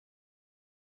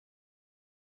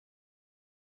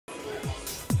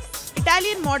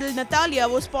Italian model Natalia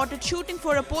was spotted shooting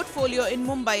for a portfolio in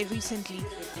Mumbai recently.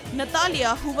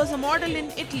 Natalia, who was a model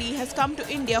in Italy, has come to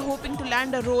India hoping to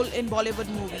land a role in Bollywood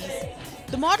movies.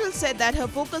 The model said that her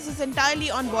focus is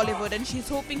entirely on Bollywood and she's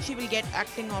hoping she will get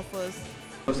acting offers.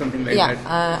 Or something like Yeah,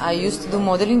 that? I used to do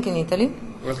modeling in Italy.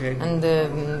 Okay. And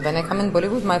when I come in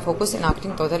Bollywood, my focus in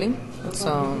acting totally.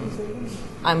 So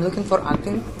I'm looking for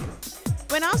acting.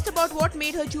 When asked about what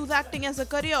made her choose acting as a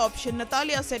career option,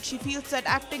 Natalia said she feels that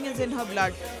acting is in her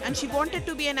blood and she wanted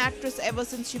to be an actress ever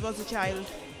since she was a child.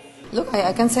 Look,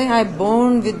 I can say I'm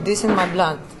born with this in my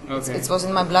blood. Okay. It was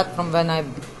in my blood from when I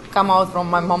come out from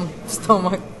my mom's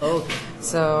stomach. Okay.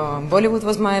 So Bollywood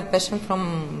was my passion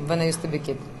from when I used to be a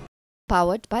kid.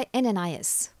 Powered by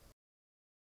NNIS.